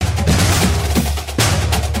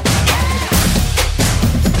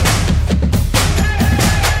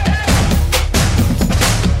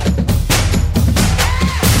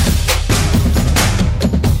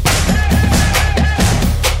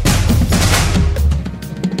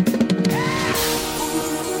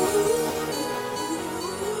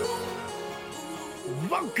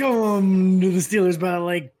Welcome to the Steelers by the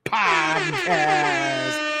Lake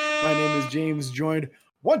podcast. My name is James, joined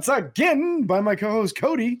once again by my co-host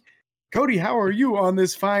Cody. Cody, how are you on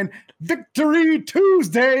this fine Victory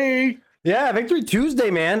Tuesday? Yeah, Victory Tuesday,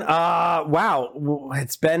 man. Wow.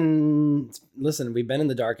 We've been in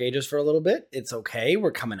the dark ages for a little bit. It's okay.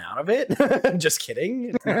 We're coming out of it. Just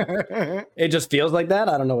kidding. It just feels like that.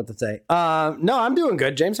 I don't know what to say. No, I'm doing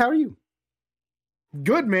good. James, how are you?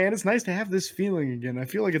 Good, man. It's nice to have this feeling again. I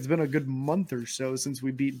feel like it's been a good month or so since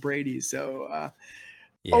we beat Brady. So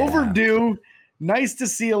overdue. Nice to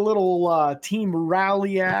see a little team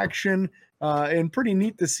rally action and pretty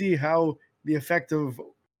neat to see how the effect of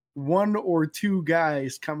one or two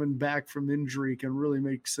guys coming back from injury can really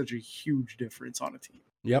make such a huge difference on a team.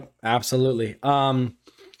 Yep, absolutely.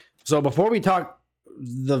 So before we talk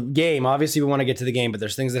the game, obviously we want to get to the game, but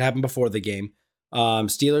there's things that happened before the game.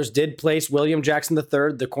 Steelers did place William Jackson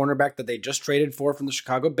III, the cornerback that they just traded for from the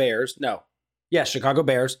Chicago Bears. Chicago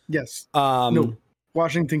Bears. Yes. No,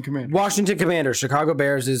 Washington Commanders. Washington Commanders. Chicago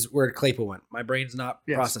Bears is where Claypool went. My brain's not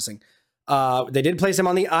processing. They did place him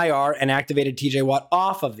on the IR and activated TJ Watt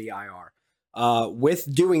off of the IR.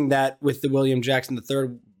 With doing that, with the William Jackson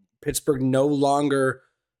III, Pittsburgh no longer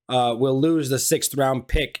will lose the 6th round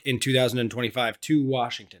pick in 2025 to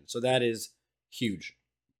Washington. So that is huge.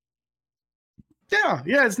 Yeah,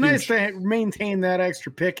 it's nice to maintain that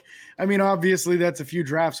extra pick. I mean, obviously, that's a few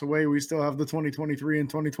drafts away. We still have the 2023 and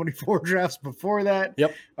 2024 drafts before that.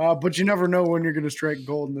 Yep. But you never know when you're going to strike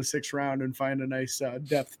gold in the 6th round and find a nice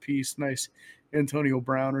depth piece, nice Antonio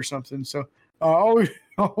Brown or something. So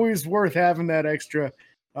always worth having that extra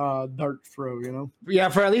dart throw, you know? Yeah,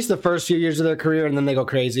 for at least the first few years of their career, and then they go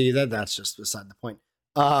crazy. That's just beside the point.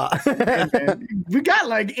 We got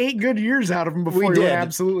like 8 good years out of them before you were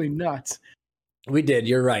absolutely nuts. We did.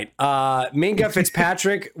 You're right. Minka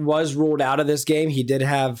Fitzpatrick was ruled out of this game. He did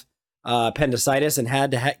have appendicitis and had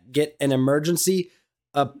to get an emergency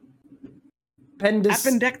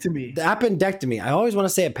appendectomy. The appendectomy. I always want to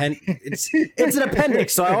say it's an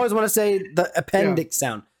appendix, so I always want to say the appendix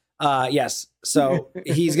sound. Yes. So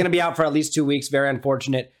he's going to be out for at least 2 weeks. Very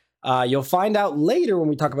unfortunate. You'll find out later when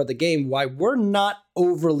we talk about the game why we're not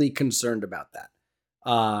overly concerned about that.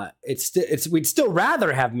 We'd still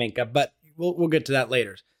rather have Minka, but we'll get to that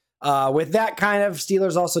later. With that kind of,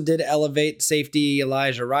 Steelers also did elevate safety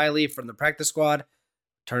Elijah Riley from the practice squad.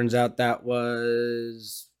 Turns out that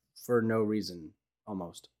was for no reason,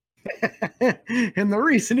 almost. And the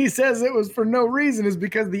reason he says it was for no reason is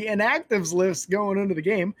because the inactives list going into the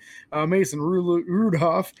game. Mason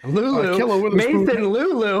Rudolph. Mason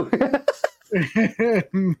Lulu.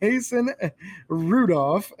 Mason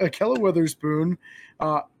Rudolph, Akella Witherspoon,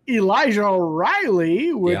 Elijah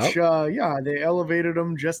Riley, which, they elevated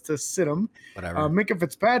him just to sit him. Whatever. Minka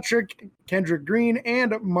Fitzpatrick, Kendrick Green,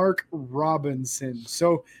 and Mark Robinson.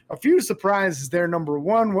 So a few surprises there. Number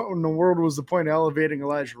one, what in the world was the point of elevating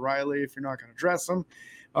Elijah Riley if you're not going to dress him?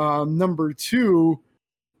 Number two,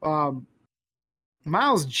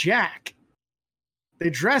 Miles Jack. They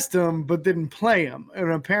dressed him but didn't play him.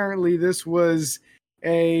 And apparently this was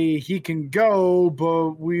he can go,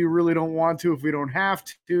 but we really don't want to if we don't have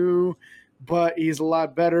to. But he's a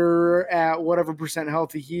lot better at whatever percent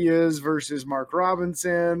healthy he is versus Mark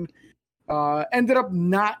Robinson. Ended up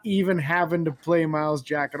not even having to play Miles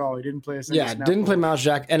Jack at all. He didn't play a single snap. Didn't play Miles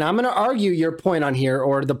Jack. And I'm going to argue your point on here,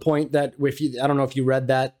 or the point that I don't know if you read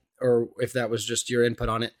that or if that was just your input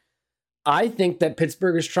on it. I think that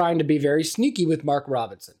Pittsburgh is trying to be very sneaky with Mark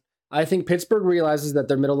Robinson. I think Pittsburgh realizes that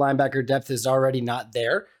their middle linebacker depth is already not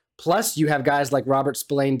there. Plus, you have guys like Robert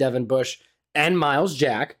Spillane, Devin Bush, and Miles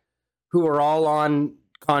Jack, who are all on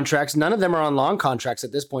contracts. None of them are on long contracts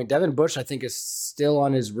at this point. Devin Bush, I think, is still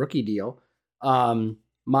on his rookie deal.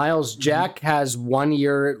 Miles Jack has 1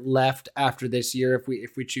 year left after this year if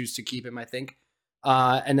we choose to keep him, I think.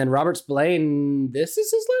 And then Robert Spillane, this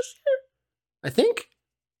is his last year, I think.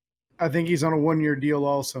 I think he's on a 1 year deal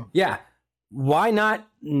also. Yeah. Why not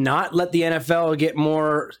let the NFL get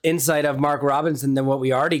more insight of Mark Robinson than what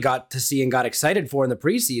we already got to see and got excited for in the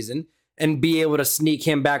preseason and be able to sneak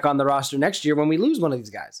him back on the roster next year when we lose one of these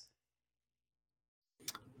guys?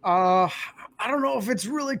 I don't know if it's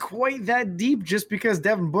really quite that deep just because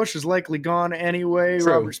Devin Bush is likely gone anyway.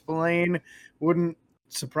 True. Robert Spillane wouldn't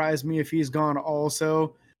surprise me if he's gone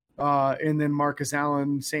also. And then Marcus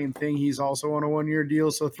Allen, same thing. He's also on a 1 year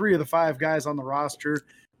deal. So 3 of the 5 guys on the roster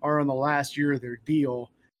are on the last year of their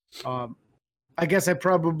deal. I guess I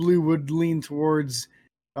probably would lean towards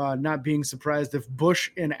not being surprised if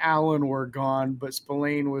Bush and Allen were gone, but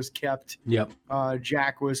Spillane was kept. Yep.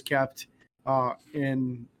 Jack was kept.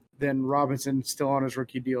 And then Robinson's still on his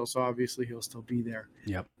rookie deal, so obviously he'll still be there.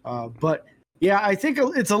 Yep. But yeah, I think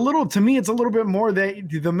it's a little bit more that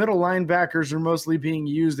the middle linebackers are mostly being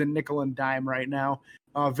used in nickel and dime right now.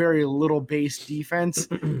 Very little base defense,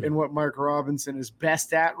 and what Mark Robinson is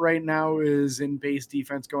best at right now is in base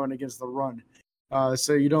defense going against the run.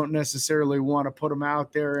 So you don't necessarily want to put him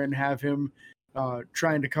out there and have him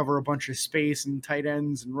trying to cover a bunch of space and tight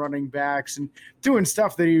ends and running backs and doing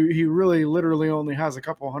stuff that he really literally only has a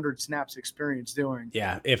couple hundred snaps experience doing.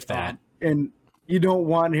 Yeah, if that. And you don't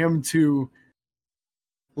want him to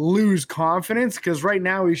lose confidence, because right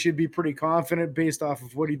now he should be pretty confident based off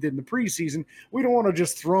of what he did in the preseason. We don't want to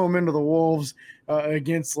just throw him into the wolves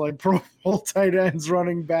against like pro bowl tight ends,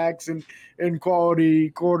 running backs, and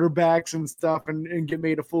quality quarterbacks and stuff, and get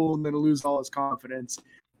made a fool and then lose all his confidence.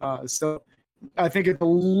 So I think it's a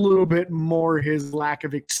little bit more his lack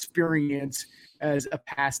of experience as a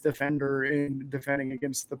pass defender in defending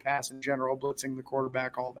against the pass in general, blitzing the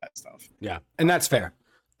quarterback, all that stuff. Yeah, and that's fair.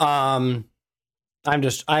 I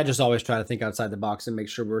just always try to think outside the box and make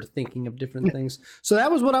sure we're thinking of different things. So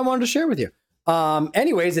that was what I wanted to share with you.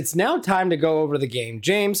 Anyways, it's now time to go over the game.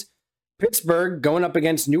 James, Pittsburgh going up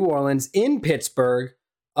against New Orleans in Pittsburgh.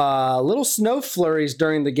 Little snow flurries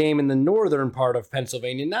during the game in the northern part of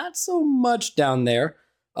Pennsylvania. Not so much down there,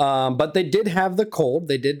 but they did have the cold.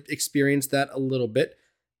 They did experience that a little bit.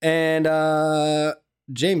 And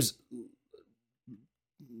James,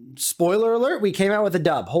 spoiler alert, we came out with a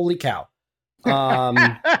dub. Holy cow.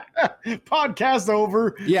 Podcast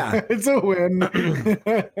over. Yeah. It's a win.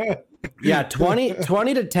 Yeah,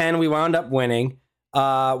 20 to 10, we wound up winning.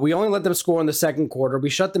 We only let them score in the second quarter.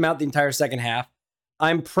 We shut them out the entire second half.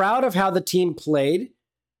 I'm proud of how the team played,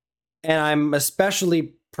 and I'm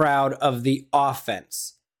especially proud of the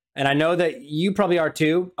offense. And I know that you probably are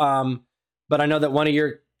too, but I know that one of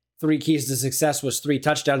your 3 keys to success was 3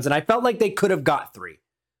 touchdowns, and I felt like they could have got 3.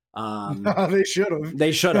 They should have.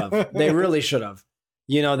 They should have. They really should have.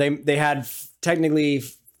 You know, they had technically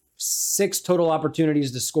 6 total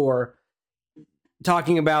opportunities to score.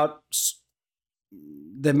 Talking about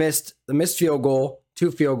the missed field goal,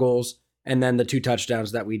 2 field goals, and then the 2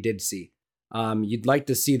 touchdowns that we did see. You'd like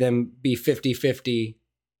to see them be 50-50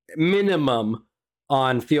 minimum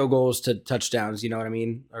on field goals to touchdowns. You know what I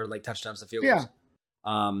mean? Or like touchdowns to field goals.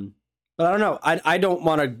 But I don't know. I don't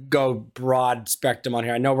want to go broad spectrum on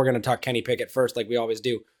here. I know we're going to talk Kenny Pickett first, like we always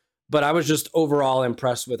do. But I was just overall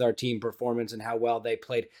impressed with our team performance and how well they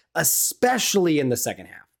played, especially in the second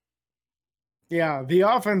half. Yeah, the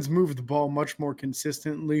offense moved the ball much more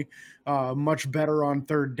consistently, much better on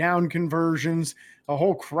third down conversions, a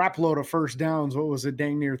whole crap load of first downs. What was it,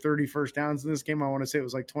 dang near 30 first downs in this game? I want to say it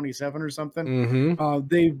was like 27 or something. Mm-hmm.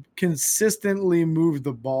 They consistently moved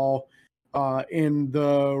the ball in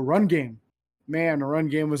the run game. Man, the run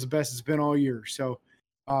game was the best it's been all year. So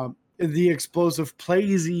the explosive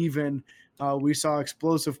plays even, we saw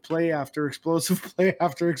explosive play after explosive play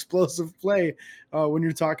after explosive play. When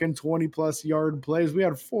you're talking 20-plus yard plays, we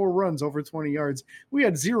had 4 runs over 20 yards. We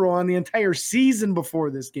had 0 on the entire season before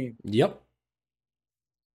this game. Yep.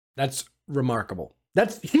 That's remarkable.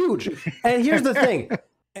 That's huge. And here's the thing.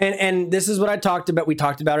 And this is what I talked about. We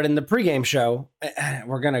talked about it in the pregame show.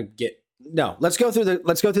 We're going to get... No, let's go through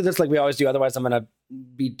this like we always do. Otherwise, I'm going to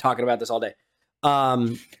be talking about this all day.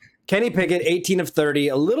 Kenny Pickett, 18 of 30,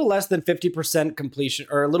 a little less than 50% completion,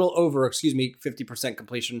 or a little over, 50%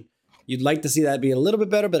 completion. You'd like to see that be a little bit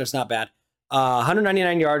better, but it's not bad.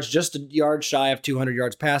 199 yards, just a yard shy of 200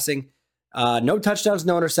 yards passing. No touchdowns,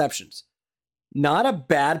 no interceptions. Not a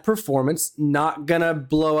bad performance. Not going to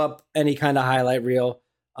blow up any kind of highlight reel.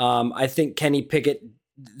 I think Kenny Pickett,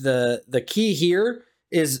 the key here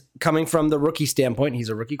is coming from the rookie standpoint. He's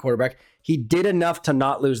a rookie quarterback. He did enough to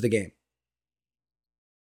not lose the game.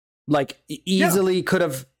 Like easily could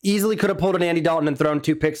have pulled an Andy Dalton and thrown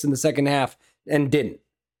 2 picks in the second half and didn't.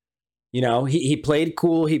 You know, he played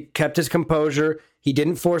cool. He kept his composure. He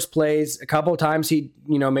didn't force plays. A couple of times he,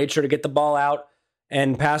 made sure to get the ball out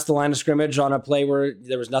and pass the line of scrimmage on a play where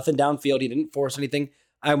there was nothing downfield. He didn't force anything.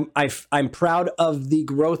 I'm proud of the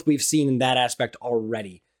growth we've seen in that aspect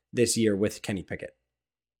already this year with Kenny Pickett.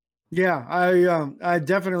 Yeah, I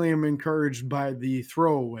definitely am encouraged by the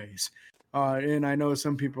throwaways. And I know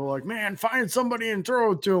some people are like, man, find somebody and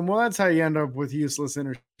throw it to him. Well, that's how you end up with useless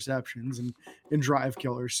interceptions and drive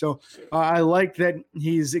killers. So I like that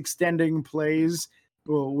he's extending plays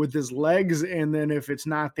with his legs, and then if it's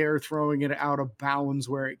not there, throwing it out of bounds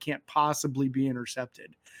where it can't possibly be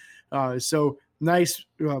intercepted. So nice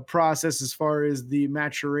process as far as the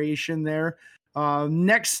maturation there.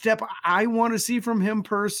 Next step I want to see from him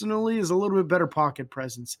personally is a little bit better pocket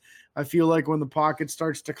presence. I feel like when the pocket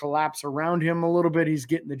starts to collapse around him a little bit, he's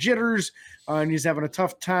getting the jitters, and he's having a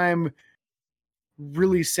tough time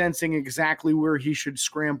really sensing exactly where he should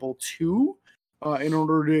scramble to in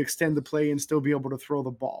order to extend the play and still be able to throw the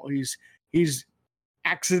ball. He's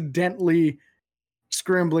accidentally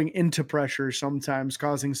scrambling into pressure sometimes,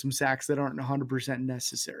 causing some sacks that aren't 100%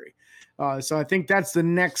 necessary. So I think that's the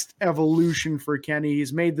next evolution for Kenny.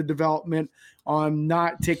 He's made the development on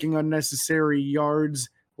not taking unnecessary yards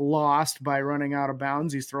lost by running out of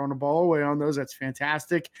bounds. He's throwing the ball away on those. That's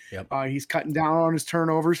fantastic. Yep. He's cutting down on his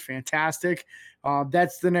turnovers. Fantastic.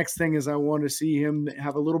 That's the next thing is I want to see him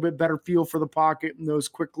have a little bit better feel for the pocket and those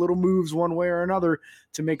quick little moves one way or another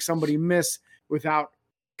to make somebody miss without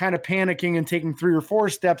kind of panicking and taking 3 or 4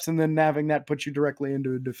 steps and then having that put you directly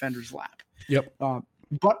into a defender's lap. Yep.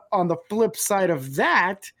 But on the flip side of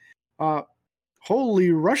that,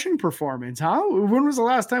 holy rushing performance, huh? When was the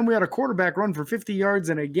last time we had a quarterback run for 50 yards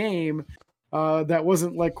in a game that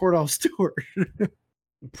wasn't like Cordell Stewart?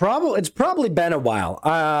 It's probably been a while.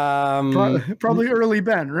 Probably early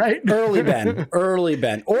Ben, right? Early Ben,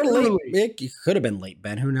 or late. It could have been late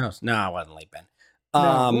Ben. Who knows? No, it wasn't late Ben.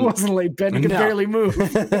 No, it wasn't late Ben. He could barely move.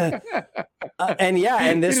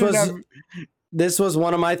 And this was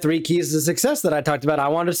one of my 3 keys to success that I talked about. I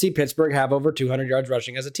wanted to see Pittsburgh have over 200 yards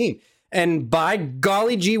rushing as a team. And by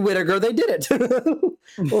golly gee Whittaker, they did it. And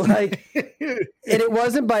it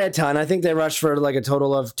wasn't by a ton. I think they rushed for like a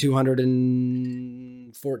total of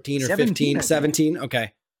 214 or 15, 17.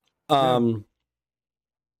 Okay. But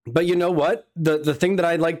you know what? The thing that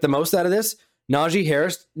I liked the most out of this,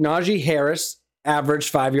 Najee Harris averaged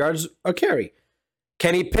 5 yards a carry.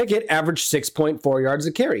 Kenny Pickett averaged 6.4 yards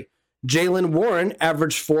a carry. Jaylen Warren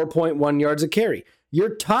averaged 4.1 yards a carry.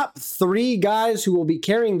 Your top 3 guys who will be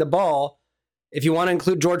carrying the ball, if you want to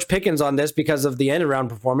include George Pickens on this because of the end-around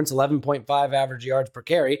performance, 11.5 average yards per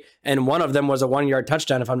carry, and one of them was a 1-yard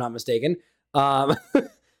touchdown, if I'm not mistaken, or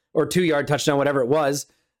 2-yard touchdown, whatever it was.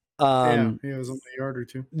 It was only a yard or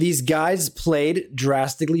 2. These guys played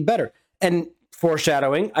drastically better. And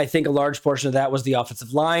foreshadowing, I think a large portion of that was the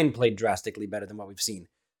offensive line played drastically better than what we've seen.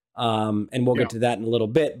 And we'll get to that in a little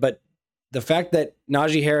bit. But the fact that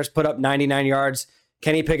Najee Harris put up 99 yards,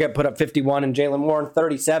 Kenny Pickett put up 51, and Jaylen Warren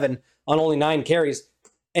 37 on only 9 carries.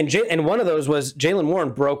 And one of those was Jaylen Warren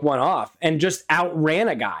broke one off and just outran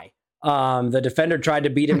a guy. The defender tried to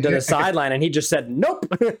beat him to the sideline, and he just said, nope.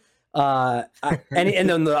 And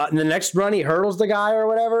then the next run, he hurdles the guy or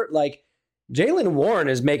whatever. Like, Jaylen Warren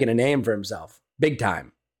is making a name for himself. Big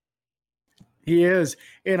time. He is.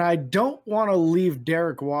 And I don't want to leave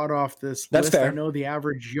Derek Watt off this That's list. fair. I know the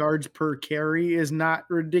average yards per carry is not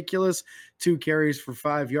ridiculous. 2 carries for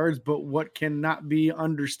 5 yards. But what cannot be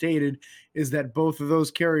understated is that both of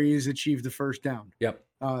those carries achieved the first down. Yep.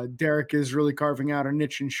 Derek is really carving out a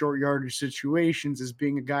niche in short yardage situations as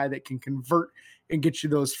being a guy that can convert and get you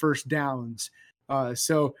those first downs.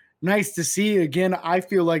 So nice to see. Again, I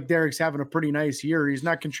feel like Derek's having a pretty nice year. He's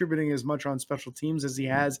not contributing as much on special teams as he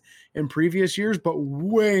has in previous years, but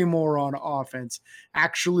way more on offense,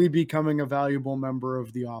 actually becoming a valuable member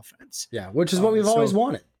of the offense. Yeah, which is what we've always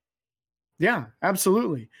wanted. Yeah,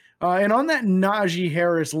 absolutely. And on that Najee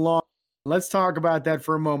Harris long, let's talk about that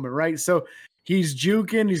for a moment, right? So he's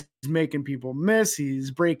juking, he's making people miss,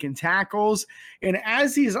 he's breaking tackles. And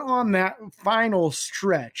as he's on that final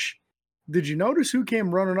stretch, did you notice who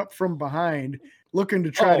came running up from behind looking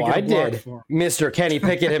to try to get a block for him? Mr. Kenny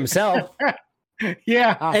Pickett himself.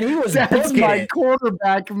 Yeah. And he was That's my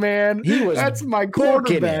quarterback, man. That's my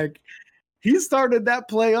quarterback. He started that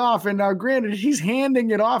play off, and now granted, he's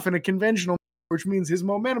handing it off in a conventional, which means his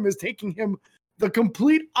momentum is taking him the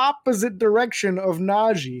complete opposite direction of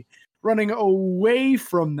Najee, running away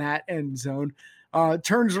from that end zone.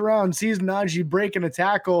 Turns around, sees Najee breaking a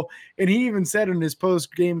tackle, and he even said in his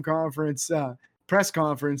post-game conference, press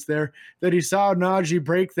conference there, that he saw Najee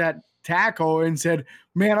break that tackle and said,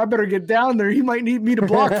 man, I better get down there. He might need me to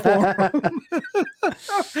block for him.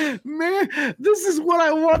 Man, this is what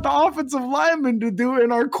I want the offensive lineman to do,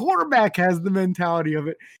 and our quarterback has the mentality of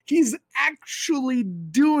it. He's actually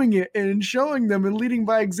doing it and showing them and leading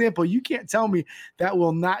by example. You can't tell me that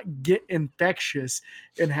will not get infectious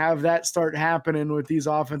and have that start happening with these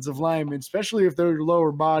offensive linemen, especially if their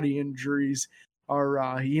lower body injuries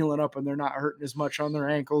are healing up and they're not hurting as much on their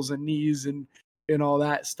ankles and knees and all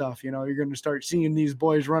that stuff. You know, you're going to start seeing these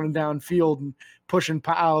boys running downfield and pushing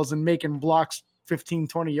piles and making blocks 15,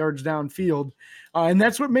 20 yards downfield. And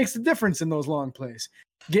that's what makes the difference in those long plays.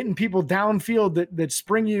 Getting people downfield that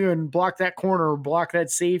spring you and block that corner or block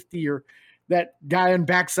that safety or that guy in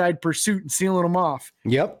backside pursuit and sealing them off.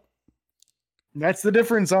 Yep. That's the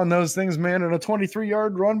difference on those things, man. And a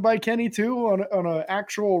 23-yard run by Kenny too on an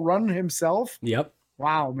actual run himself. Yep.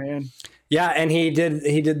 Wow, man. Yeah, and he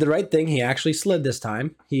did the right thing. He actually slid this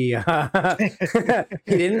time. He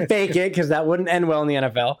he didn't fake it because that wouldn't end well in the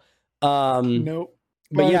NFL. Nope.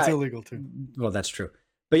 But it's illegal too. Well, that's true.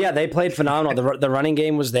 But yeah, they played phenomenal. The running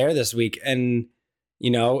game was there this week, and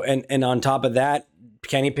and on top of that,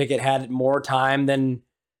 Kenny Pickett had more time than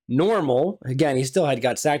normal. Again, he still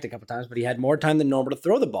got sacked a couple times, but he had more time than normal to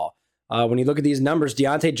throw the ball. When you look at these numbers,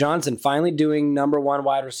 Deontay Johnson finally doing number one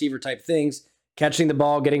wide receiver type things, catching the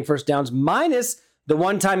ball, getting first downs, minus the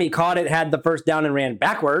one time he caught it, had the first down and ran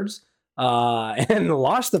backwards and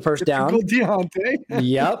lost the first down. Deontay.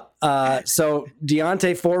 Yep. So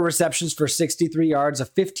Deontay, 4 receptions for 63 yards, a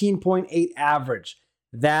 15.8 average.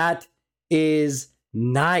 That is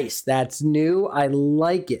nice. That's new. I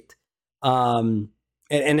like it. And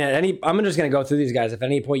I'm just going to go through these guys. If at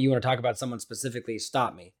any point you want to talk about someone specifically,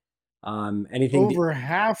 stop me. Anything over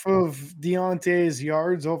half of Deontay's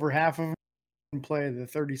yards, over half of play the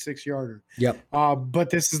 36-yarder. Yep. But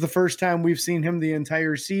this is the first time we've seen him the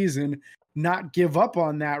entire season not give up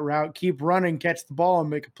on that route, keep running, catch the ball, and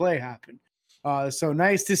make a play happen. So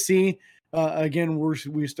nice to see. Again,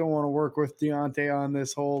 we still want to work with Deontay on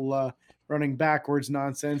this whole running backwards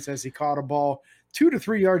nonsense as he caught a ball 2 to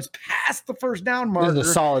 3 yards past the first down marker. This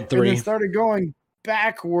is a solid 3. And then started going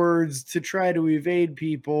backwards to try to evade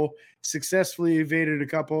people, successfully evaded a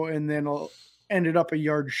couple, and then ended up a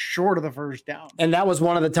yard short of the first down. And that was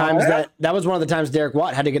one of the times that was one of the times Derek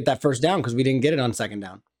Watt had to get that first down because we didn't get it on second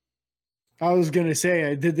down. I was going to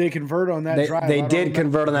say, did they convert on that drive? They did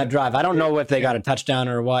convert on that drive. I don't know if they got a touchdown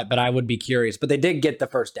or what, but I would be curious. But they did get the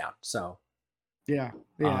first down. So yeah,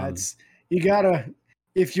 it's you gotta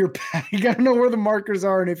know where the markers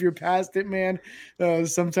are, and if you're past it, man,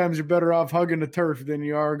 sometimes you're better off hugging the turf than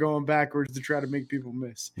you are going backwards to try to make people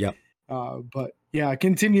miss. Yep. But yeah,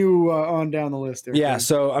 continue on down the list there. Yeah,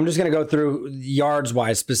 so I'm just going to go through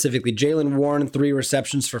yards-wise specifically. Jaylen Warren, 3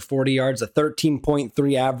 receptions for 40 yards, a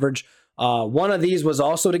 13.3 average. One of these was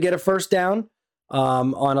also to get a first down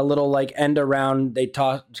on a little end around.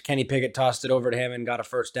 Kenny Pickett tossed it over to him and got a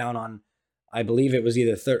first down on, I believe it was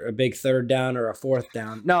either a big third down or a fourth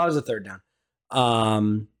down. No, it was a third down.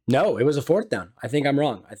 No, it was a fourth down. I think I'm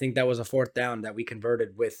wrong. I think that was a fourth down that we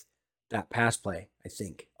converted with that pass play, I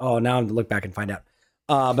think. Oh, now I'm to look back and find out.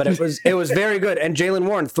 But it was very good. And Jaylen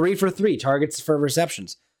Warren, 3 for 3 targets for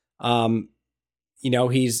receptions.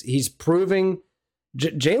 He's proving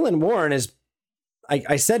Jaylen Warren is,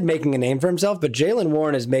 I said making a name for himself, but Jaylen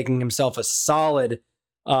Warren is making himself a solid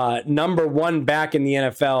number one back in the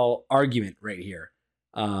NFL argument right here.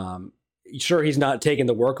 Sure, he's not taking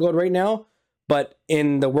the workload right now, but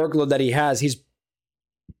in the workload that he has, he's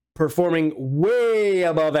performing way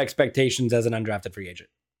above expectations as an undrafted free agent.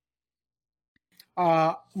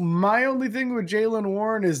 My only thing with Jaylen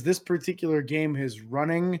Warren is this particular game, his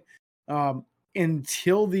running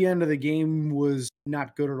until the end of the game was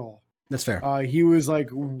not good at all. That's fair. He was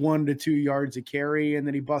 1 to 2 yards a carry, and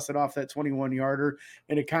then he busted off that 21-yarder,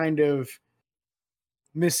 and it kind of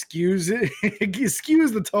miscues it. It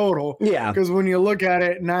skews the total. Yeah. Because when you look at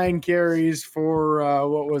it, 9 carries for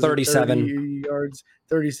 37 yards,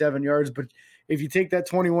 37 yards. But if you take that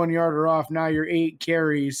 21-yarder off, now you're 8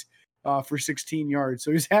 carries for 16 yards.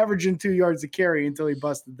 So he's averaging 2 yards a carry until he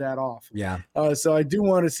busted that off. Yeah. So I do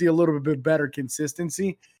want to see a little bit better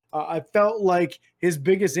consistency. I felt like his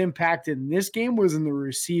biggest impact in this game was in the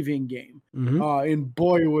receiving game. Mm-hmm. And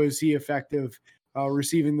boy, was he effective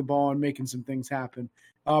receiving the ball and making some things happen.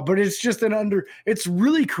 But it's just it's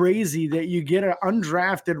really crazy that you get an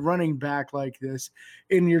undrafted running back like this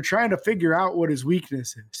and you're trying to figure out what his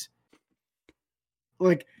weakness is.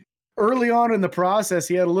 Early on in the process,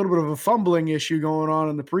 he had a little bit of a fumbling issue going on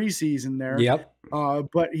in the preseason there. Yep.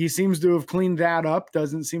 But he seems to have cleaned that up.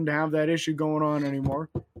 Doesn't seem to have that issue going on anymore.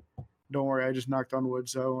 Don't worry, I just knocked on wood,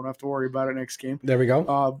 so I won't have to worry about it next game. There we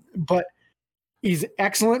go. But he's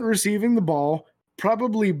excellent receiving the ball,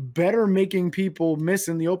 probably better making people miss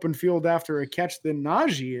in the open field after a catch than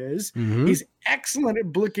Najee is. Mm-hmm. He's excellent at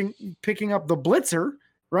picking up the blitzer,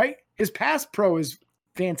 right? His pass pro is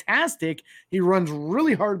fantastic. He runs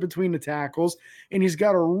really hard between the tackles, and he's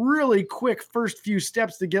got a really quick first few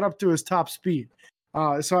steps to get up to his top speed.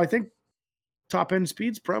 So I think top end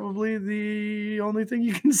speed's probably the only thing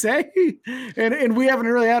you can say. And we haven't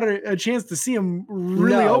really had a chance to see him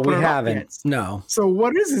really open it up yet. No. So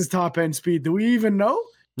what is his top end speed? Do we even know?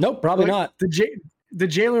 Nope, probably not. did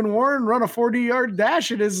Jalen Warren run a 40-yard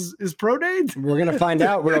dash at his pro day? We're going to find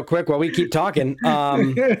out real quick while we keep talking. I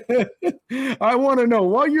want to know.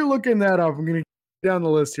 While you're looking that up, I'm going to get down the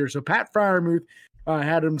list here. So Pat Freiermuth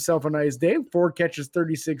had himself a nice day. 4 catches,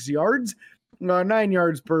 36 yards, 9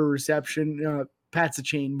 yards per reception. Pat's a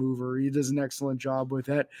chain mover. He does an excellent job with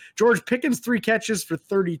that. George Pickens, 3 catches for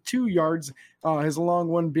 32 yards. His long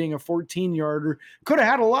one being a 14-yarder. Could have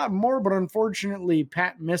had a lot more, but unfortunately,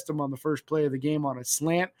 Pat missed him on the first play of the game on a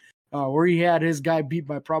slant, where he had his guy beat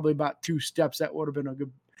by probably about 2 steps. That would have been a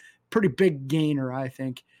pretty big gainer, I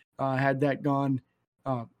think, had that gone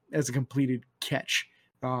as a completed catch.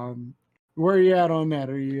 Where are you at on that?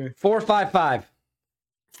 Are you 4.55?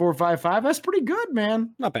 4.55? That's pretty good,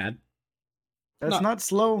 man. Not bad. That's not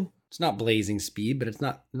slow. It's not blazing speed, but it's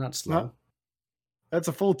not slow. No. That's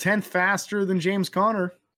a full 10th faster than James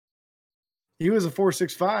Conner. He was a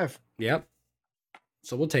 4.65. Yep.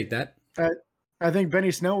 So we'll take that. I think Benny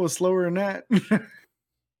Snell was slower than that.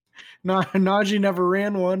 Najee never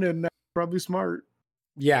ran one, and probably smart.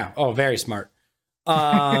 Yeah. Oh, very smart.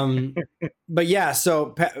 But yeah,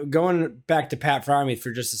 so going back to Pat Freiermuth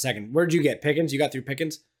for just a second. Where'd you get Pickens? You got through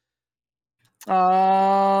Pickens?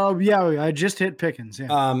 Yeah, I just hit Pickens.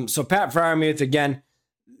 Yeah. So Pat Freiermuth again.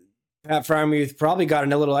 Pat Freiermuth probably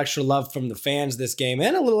got a little extra love from the fans this game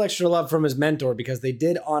and a little extra love from his mentor because they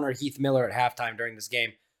did honor Heath Miller at halftime during this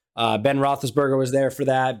game. Ben Roethlisberger was there for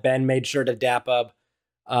that. Ben made sure to dap up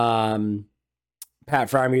Pat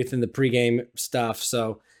Freiermuth in the pregame stuff.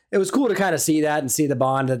 So it was cool to kind of see that and see the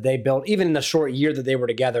bond that they built, even in the short year that they were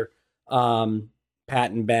together.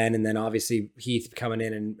 Pat and Ben, and then obviously Heath coming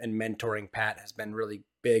in and mentoring Pat has been really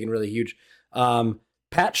big and really huge.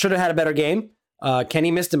 Pat should have had a better game. Kenny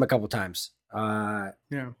missed him a couple times. And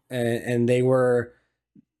they were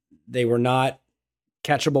not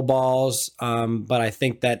catchable balls, but I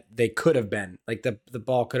think that they could have been. Like the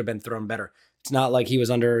ball could have been thrown better. It's not like he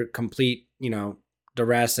was under complete,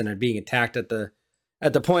 duress and being attacked at the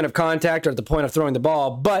point of contact or at the point of throwing the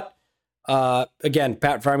ball, but again,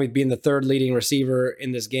 Pat Freiermuth being the 3rd leading receiver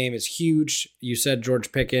in this game is huge. You said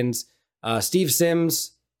George Pickens,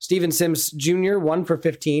 Steven Sims Jr., 1 for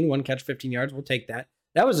 15, 1 catch, 15 yards. We'll take that.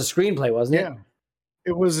 That was a screenplay, wasn't it? Yeah,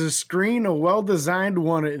 it was a screen, a well-designed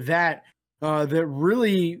one at that. That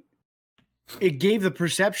really, it gave the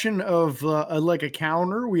perception of like a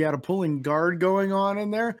counter. We had a pulling guard going on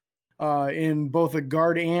in there. In both a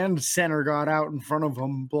guard and center got out in front of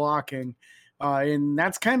him blocking. And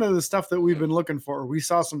that's kind of the stuff that we've been looking for. We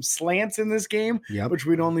saw some slants in this game, which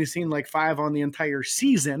we'd only seen like 5 on the entire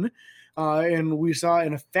season. And we saw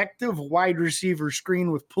an effective wide receiver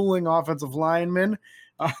screen with pulling offensive linemen.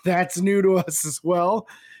 That's new to us as well.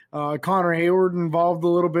 Connor Hayward involved a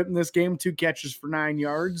little bit in this game, 2 catches for 9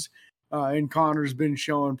 yards. And Connor's been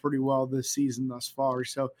showing pretty well this season thus far.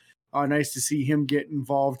 So nice to see him get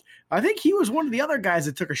involved. I think he was one of the other guys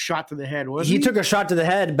that took a shot to the head, wasn't he? He took a shot to the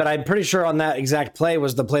head, but I'm pretty sure on that exact play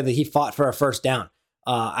was the play that he fought for a first down.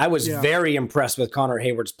 I was very impressed with Connor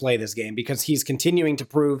Hayward's play this game because he's continuing to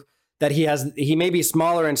prove that he may be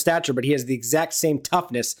smaller in stature, but he has the exact same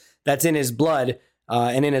toughness that's in his blood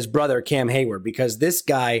and in his brother, Cam Hayward, because this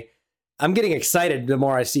guy, I'm getting excited the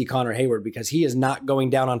more I see Connor Hayward because he is not going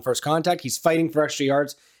down on first contact. He's fighting for extra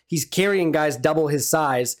yards. He's carrying guys double his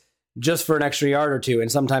size just for an extra yard or 2, and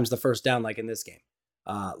sometimes the first down like in this game.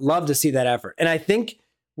 Love to see that effort. And I think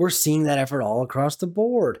we're seeing that effort all across the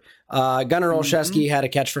board. Gunnar Olszewski had a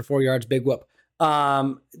catch for 4 yards, big whoop.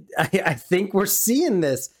 I think we're seeing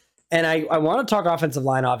this. And I want to talk offensive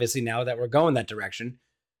line, obviously, now that we're going that direction.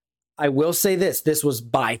 I will say this. This was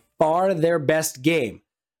by far their best game.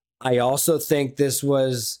 I also think this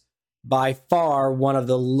was by far one of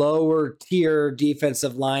the lower tier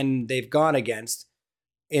defensive line they've gone against,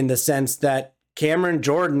 in the sense that Cameron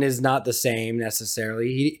Jordan is not the same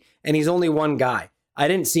necessarily. He's only one guy. I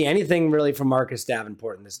didn't see anything really from Marcus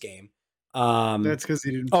Davenport in this game. That's because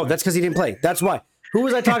he didn't play. That's because he didn't play. That's why. Who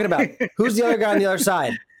was I talking about? Who's the other guy on the other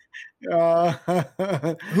side?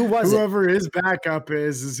 Who was Whoever his backup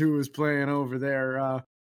is who was playing over there.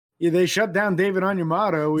 They shut down David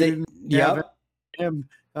Onyemata. We didn't have him.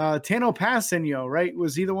 Tano Passanio, right?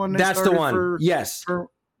 Was he the one that's the one? Yes.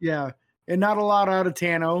 And not a lot out of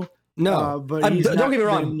Tano. No, but he's don't get me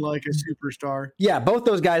wrong, like a superstar. Yeah, both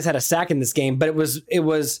those guys had a sack in this game, but it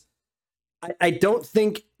was. I don't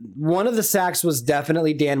think one of the sacks was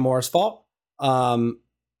definitely Dan Moore's fault.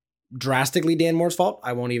 Drastically Dan Moore's fault.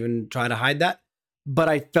 I won't even try to hide that. But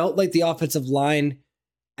I felt like the offensive line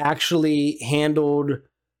actually handled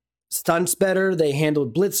stunts better. They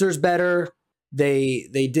handled blitzers better.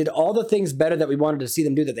 They did all the things better that we wanted to see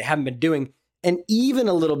them do that they haven't been doing. and even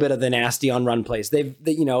a little bit of the nasty on run plays. They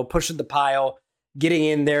pushing the pile, getting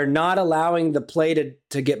in there, not allowing the play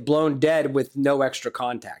to get blown dead with no extra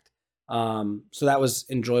contact. So that was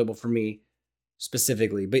enjoyable for me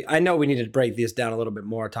specifically. But I know we need to break this down a little bit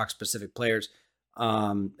more, talk specific players.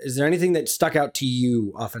 Is there anything that stuck out to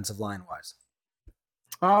you offensive line wise?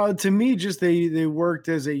 To me, just they worked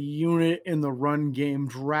as a unit in the run game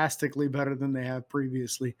drastically better than they have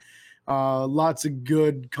previously. Lots of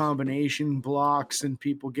good combination blocks and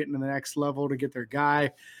people getting to the next level to get their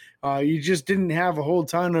guy. You just didn't have a whole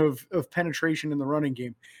ton of penetration in the running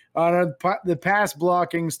game. The pass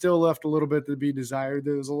blocking still left a little bit to be desired.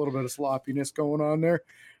 There was a little bit of sloppiness going on there.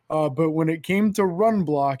 But when it came to run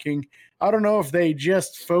blocking, I don't know if they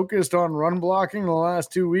just focused on run blocking the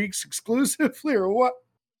last 2 weeks exclusively or what,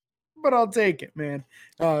 but I'll take it, man.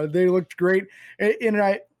 They looked great.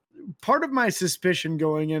 And part of my suspicion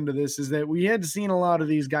going into this is that we had seen a lot of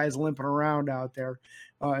these guys limping around out there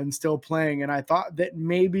and still playing. And I thought that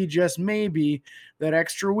maybe, just maybe, that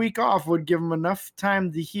extra week off would give them enough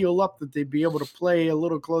time to heal up that they'd be able to play a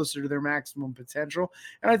little closer to their maximum potential.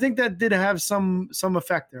 And I think that did have some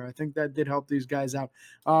effect there. I think that did help these guys out.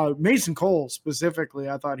 Mason Cole specifically,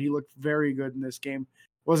 I thought he looked very good in this game.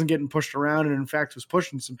 Wasn't getting pushed around and, in fact, was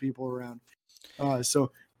pushing some people around.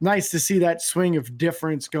 So nice to see that swing of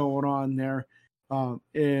difference going on there.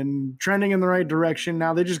 And trending in the right direction.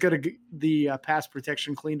 Now they just got to get the pass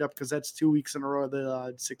protection cleaned up because that's 2 weeks in a row they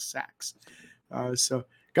had 6 sacks. So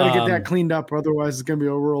got to get that cleaned up. Otherwise, it's going to be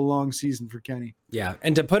a real long season for Kenny. Yeah,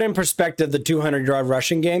 and to put in perspective the 200-yard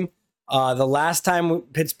rushing game, the last time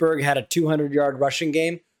Pittsburgh had a 200-yard rushing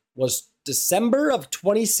game was December of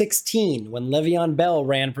 2016 when Le'Veon Bell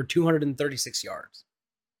ran for 236 yards.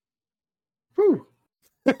 Whew.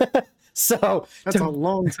 So that's a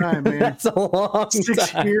long time, man. That's a long 6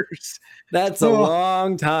 time. years. That's a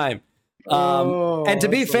long time. And to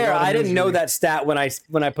be fair, I didn't know that stat when I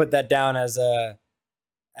put that down as a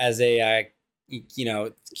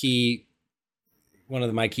key, one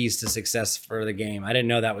of my keys to success for the game. I didn't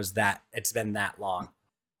know that was that. It's been that long.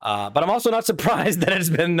 But I'm also not surprised that it's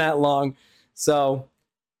been that long. So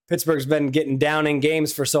Pittsburgh's been getting down in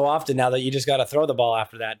games for so often now that you just got to throw the ball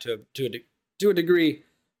after that to a degree.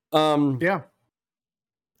 Yeah.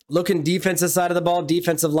 Looking defensive side of the ball,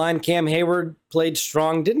 defensive line, Cam Hayward played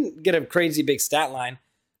strong. Didn't get a crazy big stat line,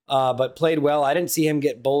 but played well. I didn't see him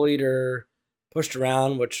get bullied or pushed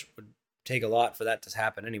around, which would take a lot for that to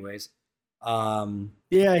happen anyways.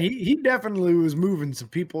 Yeah, he definitely was moving some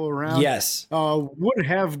people around. Yes. Would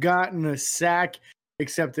have gotten a sack,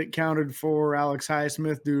 except it counted for Alex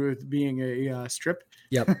Highsmith due to it being a strip.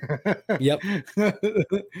 Yep. Yep.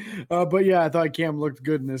 But yeah, I thought Cam looked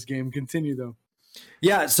good in this game. Continue though.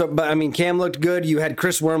 Yeah. But I mean, Cam looked good. You had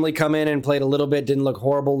Chris Wormley come in and played a little bit. Didn't look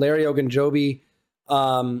horrible. Larry Ogunjobi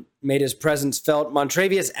made his presence felt.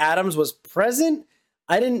 Montravius Adams was present.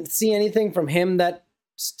 I didn't see anything from him that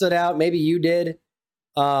stood out. Maybe you did.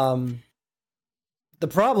 The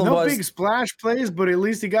problem was no big splash plays, but at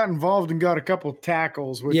least he got involved and got a couple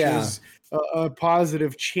tackles, which is a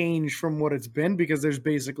positive change from what it's been, because there's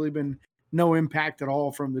basically been no impact at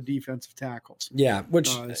all from the defensive tackles. Yeah, which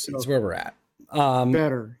is where we're at.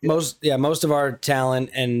 Better. Most of our talent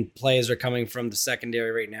and plays are coming from the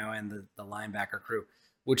secondary right now and the linebacker crew.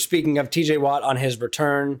 Which, speaking of TJ Watt on his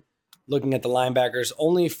return, looking at the linebackers,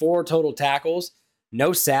 only 4 total tackles,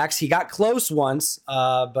 no sacks. He got close once,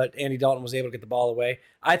 but Andy Dalton was able to get the ball away.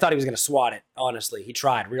 I thought he was going to swat it, honestly. He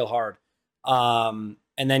tried real hard.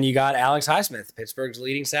 And then you got Alex Highsmith, Pittsburgh's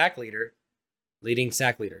leading sack leader,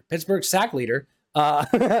 Pittsburgh's sack leader,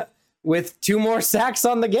 with 2 more sacks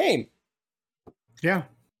on the game. Yeah.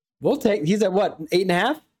 He's at what,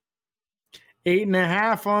 8.5?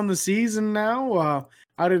 8.5 on the season now.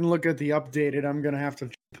 I didn't look at the updated. I'm going to have to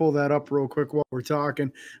pull that up real quick while we're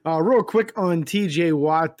talking. Real quick on TJ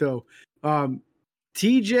Watt, though.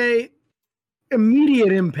 TJ,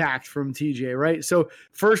 immediate impact from TJ, right? So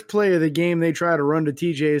first play of the game, they try to run to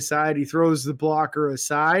TJ's side. He throws the blocker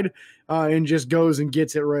aside and just goes and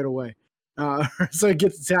gets it right away. So he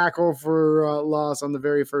gets a tackle for loss on the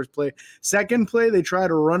very first play. Second play, they try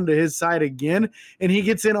to run to his side again, and he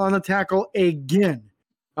gets in on the tackle again.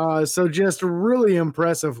 So just really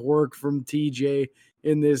impressive work from TJ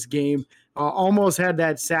in this game. Almost had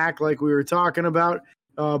that sack like we were talking about,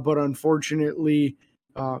 but unfortunately,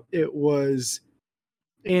 it was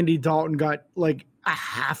Andy Dalton got like a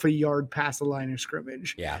half a yard past the line of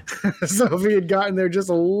scrimmage. Yeah. So if he had gotten there just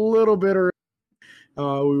a little bit early,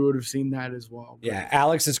 we would have seen that as well. But yeah,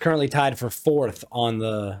 Alex is currently tied for 4th on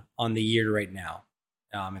the year right now.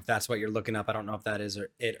 If that's what you're looking up, I don't know if that is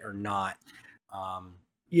it or not.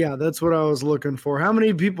 Yeah, that's what I was looking for. How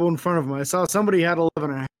many people in front of him? I saw somebody had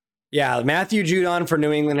 11.5. Yeah, Matthew Judon for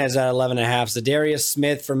New England has at 11.5. Zadarius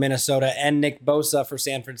Smith for Minnesota and Nick Bosa for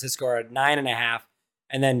San Francisco are at 9.5.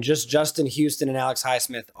 And then just Justin Houston and Alex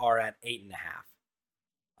Highsmith are at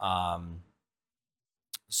 8.5.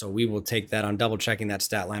 So we will take that on double checking that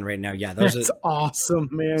stat line right now. Yeah, that's awesome,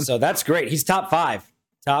 man. So that's great. He's top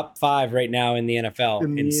five right now in the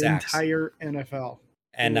NFL in sacks. Entire NFL.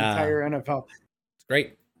 And entire NFL. It's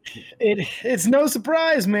great. It's no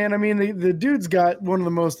surprise, man. I mean, the dude's got one of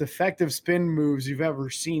the most effective spin moves you've ever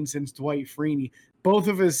seen since Dwight Freeney. Both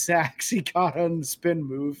of his sacks he caught on the spin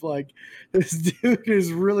move. Like, this dude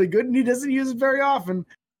is really good, and he doesn't use it very often.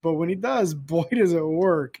 But when he does, boy, does it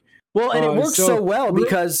work. Well, and it works so well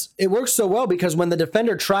because when the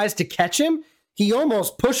defender tries to catch him, he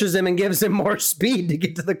almost pushes him and gives him more speed to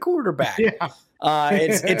get to the quarterback. Yeah.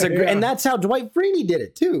 And that's how Dwight Freeney did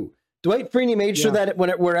it too. Dwight Freeney made sure that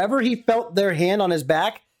wherever he felt their hand on his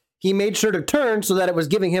back, he made sure to turn so that it was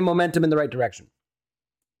giving him momentum in the right direction.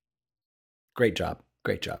 Great job.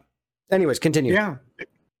 Anyways, continue.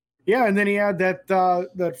 Yeah, and then he had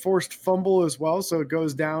that forced fumble as well, so it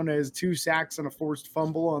goes down as 2 sacks and a forced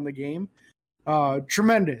fumble on the game.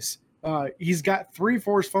 Tremendous. He's got 3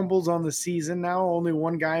 forced fumbles on the season now. Only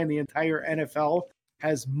one guy in the entire NFL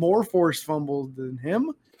has more forced fumbles than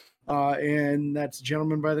him, and that's a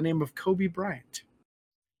gentleman by the name of Kobe Bryant.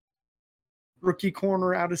 Rookie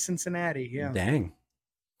corner out of Cincinnati. Yeah. Dang.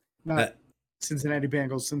 Not Cincinnati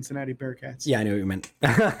Bengals, Cincinnati Bearcats. Yeah, I knew what you meant.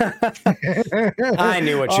 I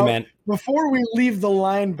knew what you meant. Before we leave the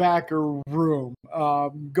linebacker room,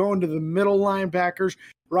 going to the middle linebackers,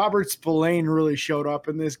 Robert Spillane really showed up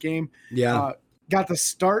in this game. Yeah. Got the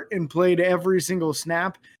start and played every single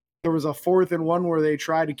snap. There was a 4th and 1 where they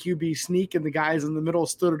tried a QB sneak, and the guys in the middle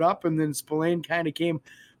stood it up, and then Spillane kind of came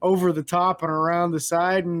over the top and around the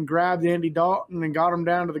side and grabbed Andy Dalton and got him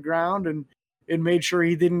down to the ground and made sure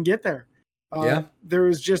he didn't get there. There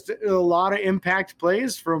was just a lot of impact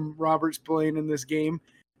plays from Robert Spillane in this game,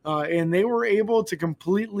 and they were able to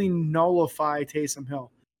completely nullify Taysom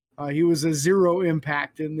Hill. He was a 0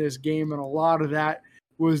 impact in this game, and a lot of that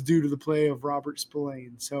was due to the play of Robert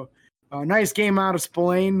Spillane. So, nice game out of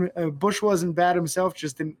Spillane. Bush wasn't bad himself,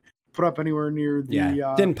 just didn't put up anywhere near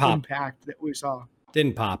the impact that we saw.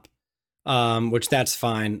 Didn't pop, which that's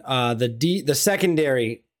fine. The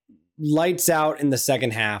secondary lights out in the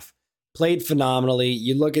second half. Played phenomenally.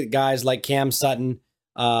 You look at guys like Cam Sutton,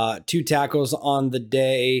 2 tackles on the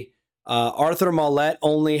day. Arthur Maulette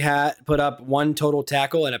only had put up 1 total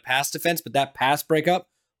tackle and a pass defense, but that pass breakup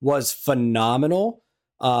was phenomenal.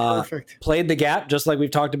 Perfect. Played the gap, just like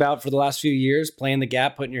we've talked about for the last few years. Playing the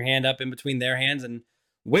gap, putting your hand up in between their hands and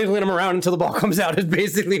wiggling them around until the ball comes out is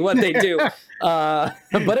basically what they do. But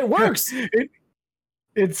it works.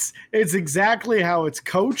 It's exactly how it's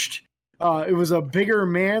coached. It was a bigger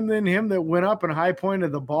man than him that went up and high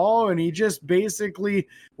pointed the ball, and he just basically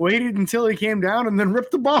waited until he came down and then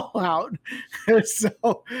ripped the ball out.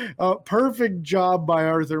 So, perfect job by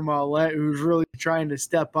Arthur Maulette, who's really trying to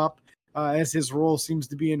step up as his role seems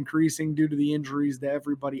to be increasing due to the injuries to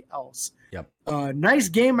everybody else. Yep. Nice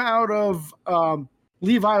game out of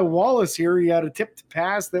Levi Wallace here. He had a tipped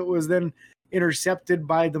pass that was then intercepted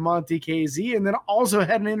by DeMonte KZ, and then also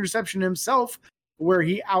had an interception himself where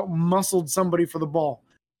he out-muscled somebody for the ball.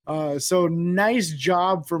 So nice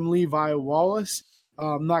job from Levi Wallace.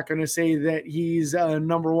 I'm not going to say that he's a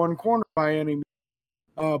number 1 corner by any means,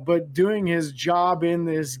 but doing his job in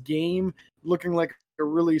this game, looking like a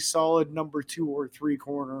really solid number 2 or 3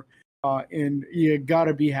 corner, and you got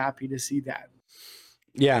to be happy to see that.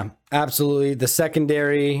 Yeah, absolutely. The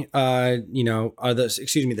secondary,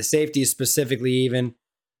 the safeties specifically even.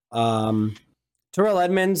 Terrell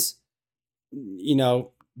Edmonds,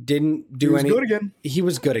 didn't do any. Good again. He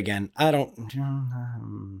was good again.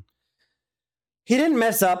 He didn't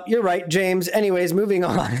mess up. You're right, James. Anyways, moving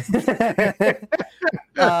on.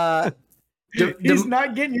 He's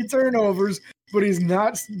not getting you turnovers, but he's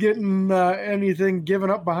not getting anything given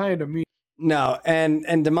up behind him. No, and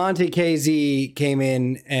DeMonte KZ came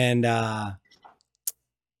in and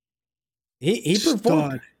he performed.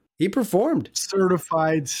 Stud. He performed.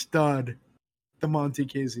 Certified stud,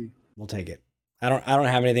 DeMonte KZ. We'll take it. I don't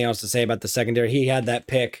have anything else to say about the secondary. He had that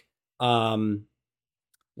pick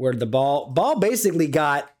where the ball basically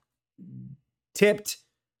got tipped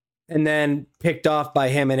and then picked off by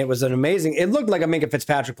him, and it was an amazing. It looked like a Minkah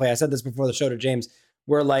Fitzpatrick play. I said this before the show to James,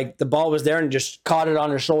 where like the ball was there and just caught it on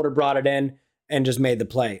his shoulder, brought it in, and just made the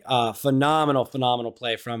play. Phenomenal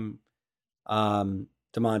play from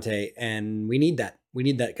DeMonte, and we need that. We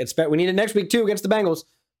need that. We need it next week too against the Bengals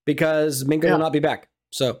because Minkah will not be back.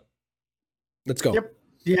 So let's go. Yep.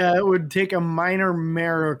 Yeah, it would take a minor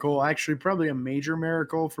miracle, actually probably a major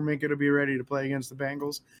miracle for Minka to be ready to play against the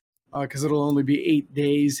Bengals, because it'll only be 8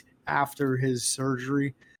 days after his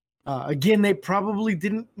surgery. Again, they probably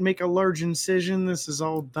didn't make a large incision. This is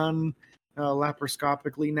all done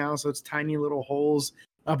laparoscopically now, so it's tiny little holes.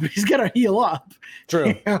 But he's got to heal up.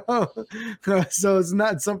 True. So it's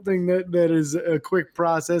not something that is a quick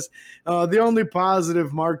process. The only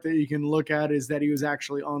positive mark that you can look at is that he was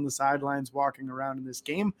actually on the sidelines walking around in this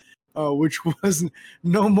game, which was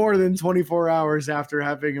no more than 24 hours after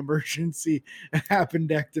having emergency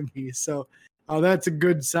appendectomy. So that's a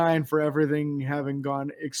good sign for everything having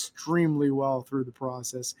gone extremely well through the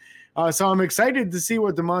process. So I'm excited to see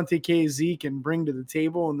what DeMonte KZ can bring to the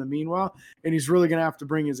table in the meanwhile, and he's really going to have to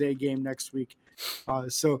bring his A game next week.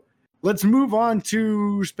 So let's move on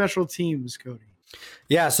to special teams, Cody.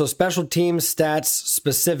 Yeah, so special teams stats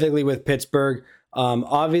specifically with Pittsburgh.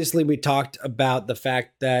 Obviously, we talked about the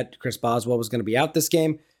fact that Chris Boswell was going to be out this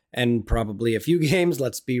game and probably a few games.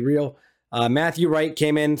 Let's be real. Matthew Wright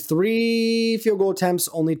came in 3 field goal attempts,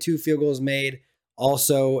 only 2 field goals made.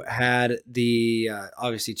 Also had the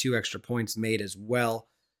obviously 2 extra points made as well.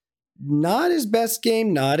 Not his best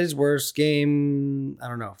game, not his worst game. I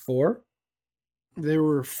don't know, 4? There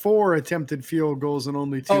were 4 attempted field goals and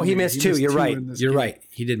only 2. Oh, he missed 2. You're right. You're right.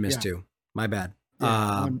 He did miss 2. My bad.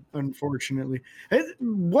 Yeah, unfortunately.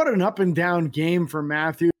 What an up and down game for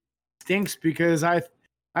Matthew. It stinks because I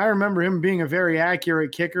remember him being a very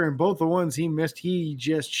accurate kicker, and both the ones he missed, he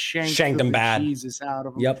just shanked them bad. Jesus out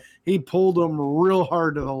of them. Yep. He pulled them real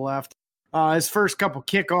hard to the left. His first couple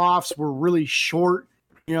kickoffs were really short,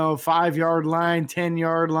 5-yard line,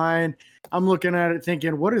 10-yard line. I'm looking at it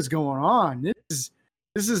thinking, what is going on?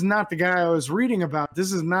 This is not the guy I was reading about.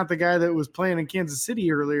 This is not the guy that was playing in Kansas City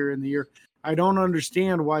earlier in the year. I don't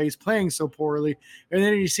understand why he's playing so poorly. And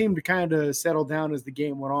then he seemed to kind of settle down as the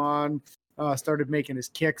game went on. Started making his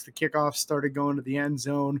kicks. The kickoffs started going to the end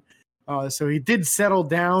zone. So he did settle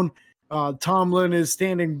down. Tomlin is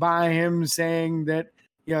standing by him saying that,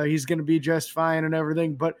 he's going to be just fine and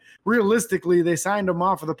everything. But realistically, they signed him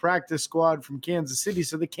off of the practice squad from Kansas City,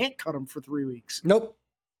 so they can't cut him for 3 weeks. Nope,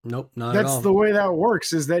 not at all. That's the way that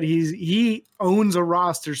works, is that he owns a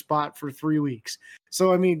roster spot for 3 weeks.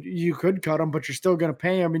 So, I mean, you could cut him, but you're still going to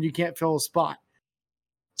pay him, and you can't fill a spot.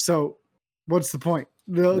 So what's the point?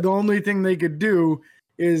 The only thing they could do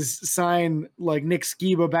is sign like Nick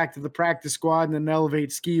Skiba back to the practice squad and then elevate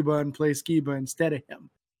Skiba and play Skiba instead of him.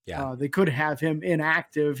 Yeah. They could have him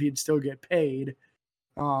inactive. He'd still get paid.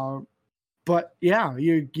 But yeah,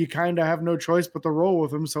 you kind of have no choice but to roll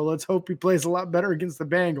with him. So let's hope he plays a lot better against the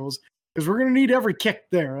Bengals, because we're going to need every kick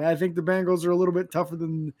there. I think the Bengals are a little bit tougher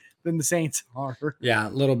than the Saints are. Yeah, a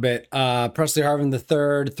little bit. Presley Harvin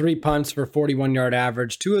III, 3 punts for 41-yard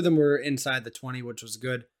average. 2 of them were inside the 20, which was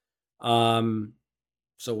good.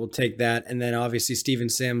 So we'll take that. And then obviously Steven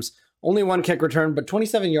Sims, only 1 kick return, but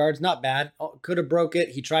 27 yards, not bad. Could have broke it.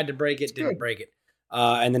 He tried to break it, didn't break it.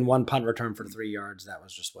 And then 1 punt return for 3 yards. That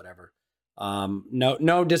was just whatever.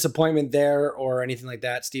 No disappointment there or anything like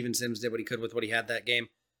that. Steven Sims did what he could with what he had that game.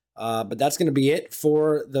 But that's going to be it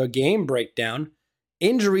for the game breakdown.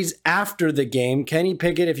 Injuries after the game. Kenny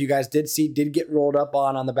Pickett, if you guys did see, did get rolled up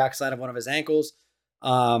on the backside of one of his ankles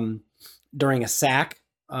during a sack.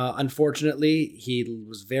 Unfortunately, he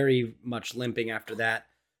was very much limping after that.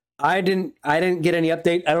 I didn't get any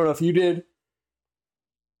update. I don't know if you did.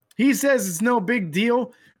 He says it's no big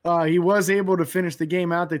deal. He was able to finish the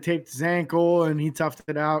game out. They taped his ankle and he toughed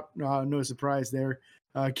it out. No surprise there.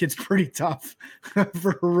 Kid's pretty tough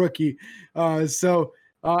for a rookie. So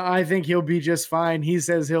I think he'll be just fine. He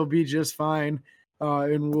says he'll be just fine.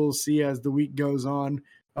 And we'll see as the week goes on.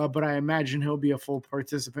 But I imagine he'll be a full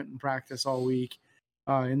participant in practice all week.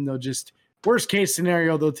 And they'll just, worst case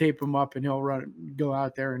scenario, they'll tape him up and he'll go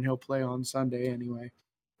out there and he'll play on Sunday anyway.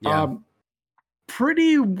 Yeah.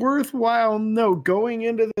 Pretty worthwhile note, going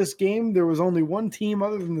into this game, there was only one team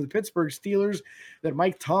other than the Pittsburgh Steelers that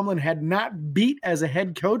Mike Tomlin had not beat as a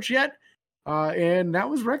head coach yet, and that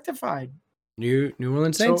was rectified. New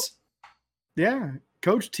Orleans Saints? So, yeah,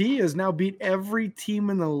 Coach T has now beat every team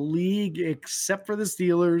in the league except for the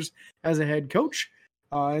Steelers as a head coach,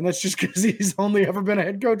 and that's just because he's only ever been a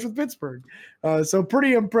head coach with Pittsburgh. So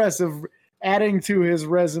pretty impressive, adding to his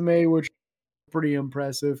resume, which is pretty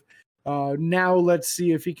impressive. Now let's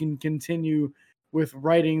see if he can continue with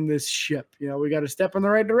righting this ship. We got to step in the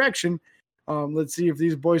right direction. Let's see if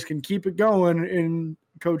these boys can keep it going and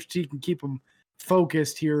Coach T can keep them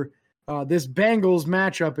focused here. This Bengals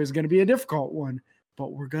matchup is going to be a difficult one,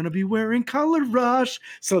 but we're going to be wearing Color Rush.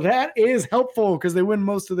 So that is helpful because they win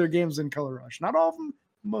most of their games in Color Rush. Not all of them,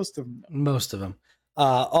 most of them. Most of them.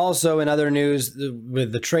 Also, in other news,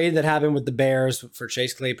 with the trade that happened with the Bears for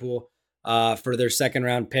Chase Claypool for their second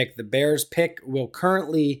round pick, the Bears pick will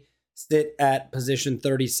currently sit at position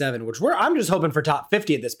 37, which I'm just hoping for top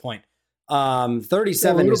 50 at this point.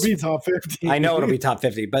 37 it'll be top 50. I know it'll be top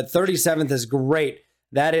 50, but 37th is great.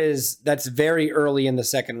 That's very early in the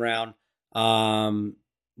second round.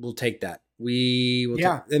 We'll take that.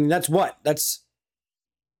 And that's what?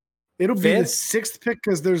 It'll be the sixth pick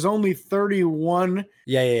because there's only 31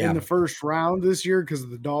 in the first round this year because of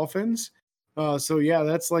the Dolphins.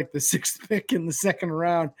 That's like the sixth pick in the second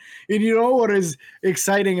round. And you know what is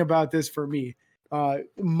exciting about this for me?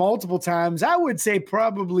 Multiple times, I would say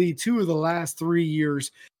probably 2 of the last 3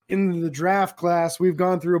 years in the draft class, we've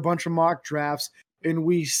gone through a bunch of mock drafts, and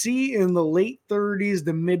we see in the late 30s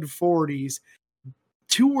to mid 40s,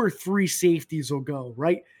 2 or 3 safeties will go,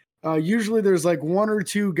 right? Usually there's like 1 or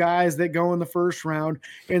 2 guys that go in the first round,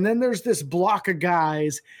 and then there's this block of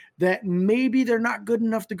guys that maybe they're not good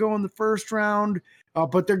enough to go in the first round,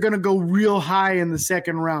 but they're going to go real high in the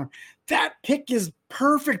second round. That pick is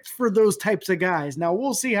perfect for those types of guys. Now,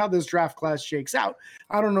 we'll see how this draft class shakes out.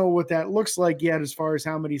 I don't know what that looks like yet as far as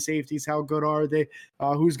how many safeties, how good are they,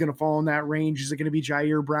 who's going to fall in that range. Is it going to be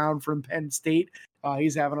Jair Brown from Penn State?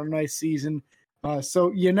 He's having a nice season.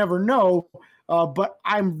 So you never know. But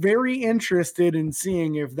I'm very interested in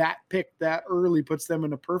seeing if that pick that early puts them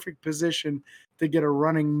in a perfect position to get a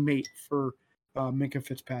running mate for Minkah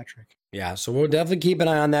Fitzpatrick. Yeah, so we'll definitely keep an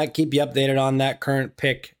eye on that. Keep you updated on that current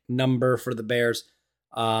pick number for the Bears.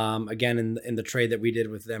 Again, in the trade that we did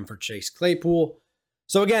with them for Chase Claypool.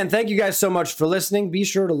 So again, thank you guys so much for listening. Be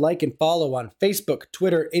sure to like and follow on Facebook,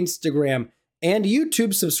 Twitter, Instagram, and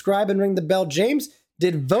YouTube. Subscribe and ring the bell. James,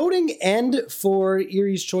 did voting end for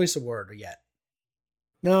Erie's Choice Award yet?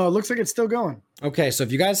 No, it looks like it's still going. Okay, so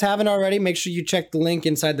if you guys haven't already, make sure you check the link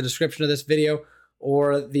inside the description of this video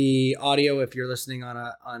or the audio if you're listening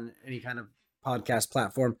on any kind of podcast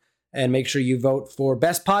platform. And make sure you vote for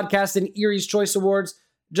Best Podcast in Erie's Choice Awards.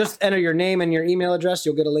 Just enter your name and your email address.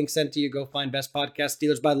 You'll get a link sent to you. Go find Best Podcast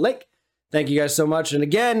Steelers by the Lake. Thank you guys so much. And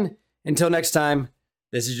again, until next time,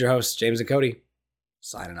 this is your host, James and Cody,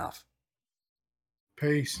 signing off.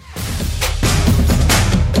 Peace.